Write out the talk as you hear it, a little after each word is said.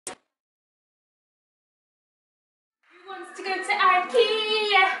wants to go to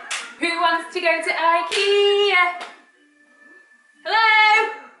Ikea? Who wants to go to Ikea? Hello?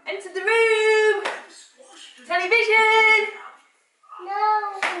 Enter the room. Television. No.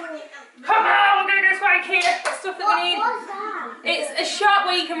 Come on, we're going to go to Ikea. Got stuff that we need. What's that? It's a shop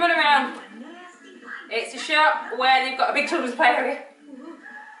where you can run around. It's a shop where they've got a big children's play area.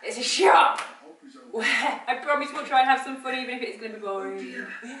 It's a shop where I promise we'll try and have some fun even if it's going to be boring.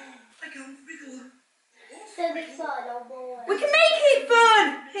 So big fun or boring? We can make it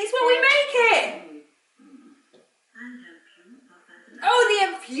fun! It's what we make it! Oh, the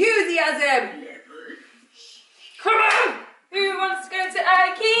enthusiasm! Come on! Who wants to go to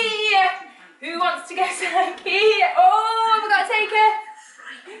Ikea? Who wants to go to Ikea? Oh, have I got to take her?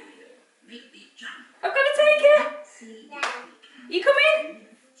 I've got to take her! Yeah. You coming?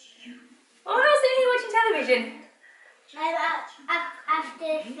 Oh, I'm not sitting here watching television. After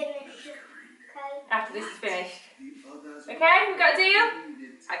it's finished. Okay. After this is finished. Okay, we got a deal?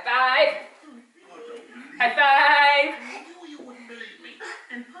 High five! High five!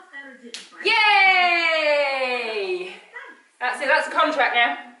 Yay! That's it, that's a contract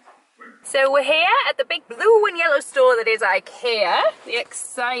now. So we're here at the big blue and yellow store that is Ikea. The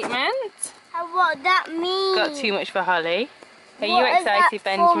excitement. And what that means? Got too much for Holly. Are you What is excited, that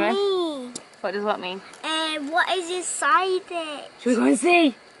Benjamin? for me? What does what mean? What is inside it? Should we go and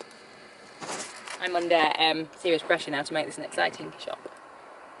see? I'm under serious pressure now to make this an exciting shop.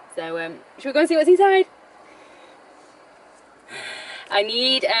 So, should we go and see what's inside? I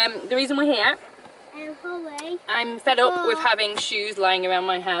need, the reason we're here, I'm fed up with having shoes lying around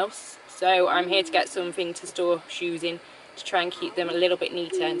my house. So I'm here to get something to store shoes in, to try and keep them a little bit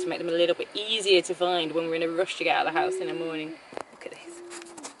neater and to make them a little bit easier to find when we're in a rush to get out of the house in the morning. Look at this.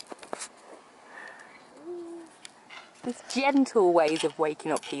 There's gentle ways of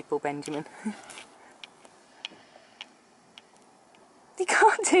waking up people, Benjamin. You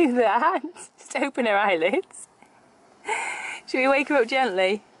can't do that. Just open her eyelids. Should we wake her up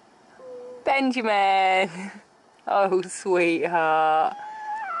gently? Benjamin! Oh, sweetheart.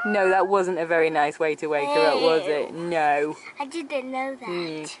 No, that wasn't a very nice way to wake her up, was it? No. I didn't know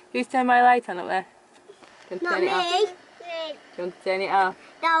that. Who's turned my light on up there? Not turn me. it off? Do you want to turn it off?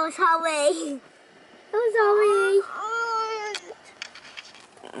 That was Holly. That was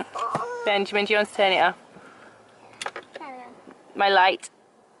Holly. Benjamin, do you want to turn it off? Carry on. My light.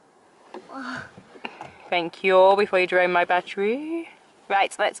 Thank you, before you drain my battery.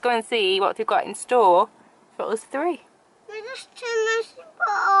 Right, so let's go and see what they've got in store for us three. We just turned this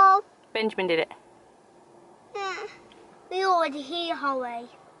off. Benjamin did it. Yeah. We already here, Holly.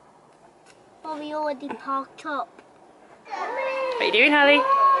 Well, we already parked up. What are you doing, Holly?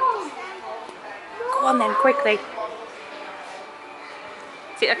 Go on then, quickly.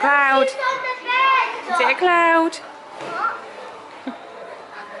 Is it a cloud? Is it a cloud?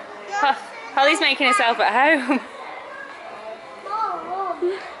 Holly's making herself at home.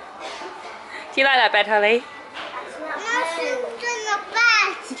 Do you like that bed, Holly?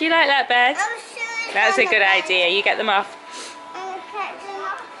 Do you like that bed? That's a good idea. You get them off.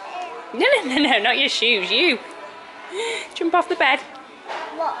 No, not your shoes. You. Jump off the bed.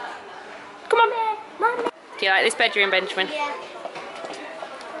 What? Come on. Mommy. Do you like this bedroom, Benjamin? Yeah.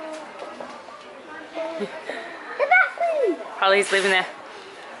 The bathroom. Holly's living there.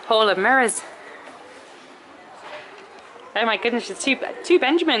 Hall of mirrors. Oh my goodness, there's two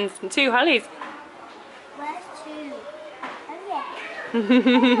Benjamins and two Hollies. Where's two? Oh yeah.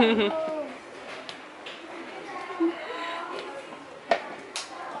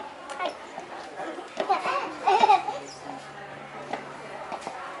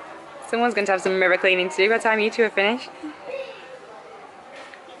 Someone's going to have some mirror cleaning to do by the time you two are finished.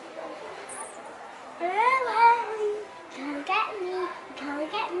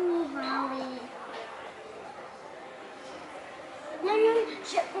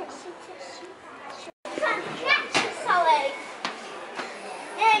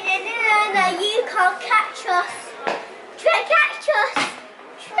 You can't catch us. Try and catch us.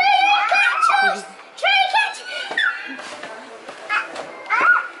 Try and catch us. Try and catch us.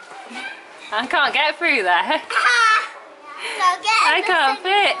 I can't get through there. I can't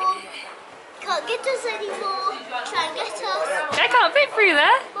fit. Can't get us anymore. Try and get us. I can't fit through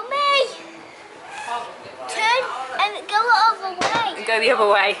there. Mummy. Turn and go the other way. Go the other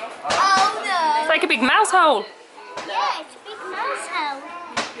way. Oh no. It's like a big mouse hole. Yeah, it's a big mouse hole.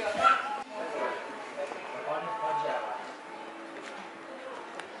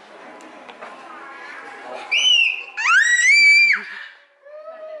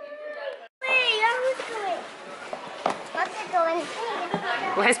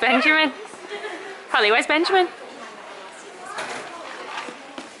 Where's Benjamin? Holly, where's Benjamin?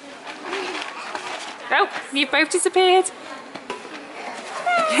 Oh, you've both disappeared.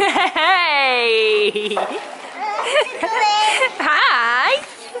 Hey! Hi!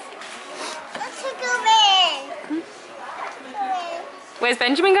 Where's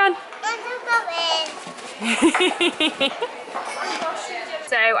Benjamin gone?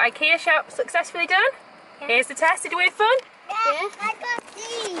 So, Ikea shop successfully done. Yeah. Here's the test. Did we have fun? Yeah, I got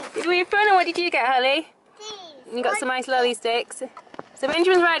these. Did we have fun? And what did you get, Holly? These. You got some nice lolly sticks. So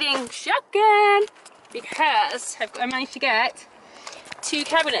Benjamin's riding shotgun because I managed to get 2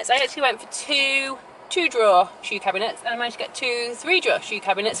 cabinets. I actually went for two drawer shoe cabinets, and I managed to get 2 3-drawer shoe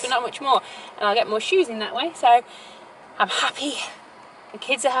cabinets for not much more. And I'll get more shoes in that way. So I'm happy. The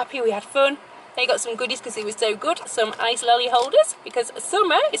kids are happy. We had fun. They got some goodies because it was so good. Some ice lolly holders because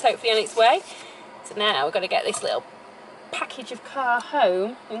summer is hopefully on its way. So now we've got to get this little package of car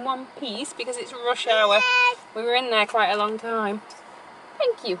home in one piece because it's rush hour. We were in there quite a long time.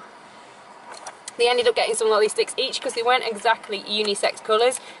 Thank you. They ended up getting some lolly sticks each because they weren't exactly unisex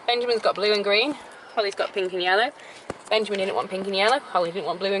colours. Benjamin's got blue and green. Holly's got pink and yellow. Benjamin didn't want pink and yellow. Holly didn't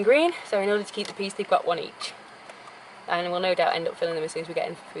want blue and green. So in order to keep the peace, they've got one each. And we'll no doubt end up filling them as soon as we get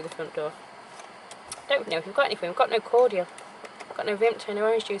in through the front door. Don't know if we've got anything. We've got no cordial. We've got no Vimto, no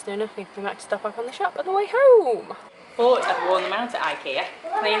orange juice, no nothing. We might have to stop up on the shop on the way home. Thought I'd worn them out at Ikea.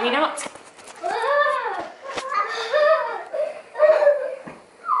 Clearly not.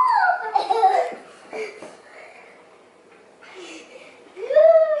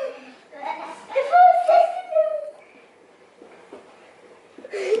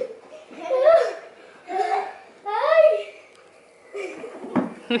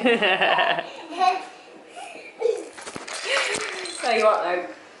 Tell you what though,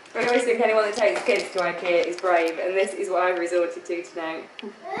 I always think anyone that takes kids to Ikea is brave, and this is what I've resorted to tonight.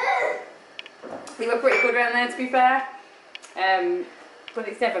 They were pretty good around there, to be fair, but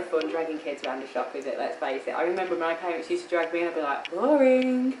it's never fun dragging kids around the shop, is it? Let's face it. I remember my parents used to drag me and I'd be like,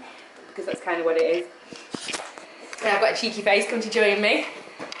 boring, because that's kind of what it is. Now I've got a cheeky face come to join me,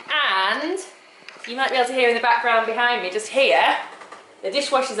 and you might be able to hear in the background behind me, just here, the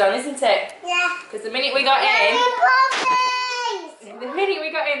dishwasher's on, isn't it? Yeah. Because the minute we got in,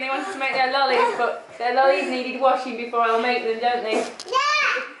 they wanted to make their lollies, but their lollies needed washing before I'll make them, don't they?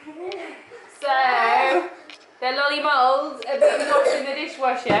 Yeah. So, their lolly moulds are being washed in the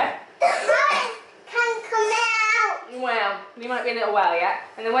dishwasher. Can come out. Well, they might be a little while yet.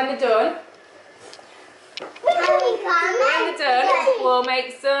 And then when they're done, we'll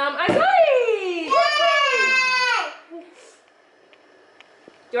make some ice lollies.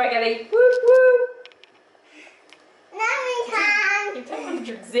 Do I get a woo woo? No, we can. You don't want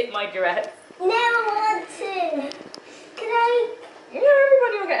to zip my dress. No, I want to. Can I? Yeah,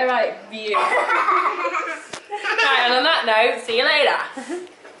 everybody will get a right view. Right, and on that note, see you later.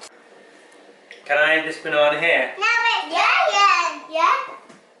 Can I have this banana here? No, yeah.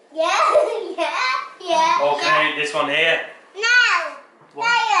 Or can I eat this one here? No,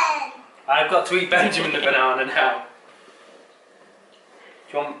 what? I've got to eat Benjamin the banana now.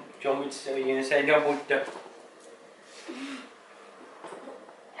 Do you want me to say, you're going to say no, but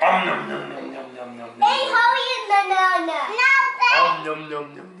nom nom nom nom nom nom nom. Hey, hurry in the banana. No, nom nom nom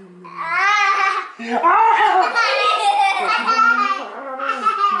nom nom.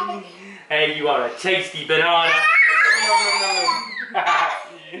 Hey, you are a tasty banana.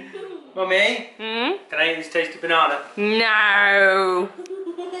 Mummy, can I eat this tasty banana? No.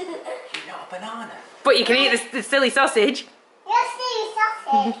 You're not a banana. But you can eat the silly sausage. You're silly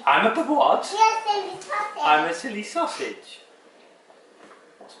sausage. I'm a what? You're silly sausage. I'm a silly sausage.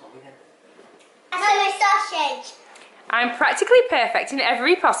 What's Mummy then? A silly sausage. I'm practically perfect in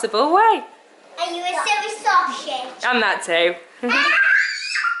every possible way. Are you a silly sausage? And that too.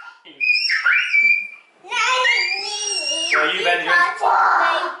 Are you Benjamin?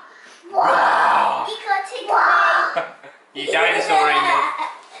 Wow. You can't take me. You dinosaur in me.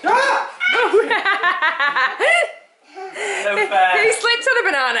 No fair. Who slipped on a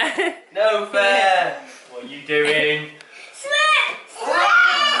banana? No fair. What are you doing? Slip!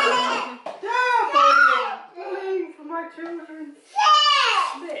 Playing for my children.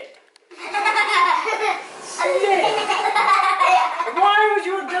 Slip! Why would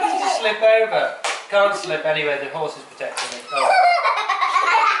you want Daddy to slip over? Can't slip anyway, the horse is protecting me. Oh.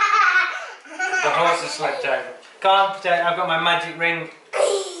 The horse has slipped over. Can't protect, I've got my magic ring. I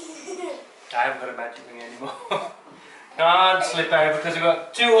haven't got a magic ring anymore. Can't slip over because I've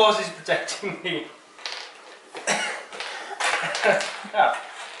got 2 horses protecting me. Oh.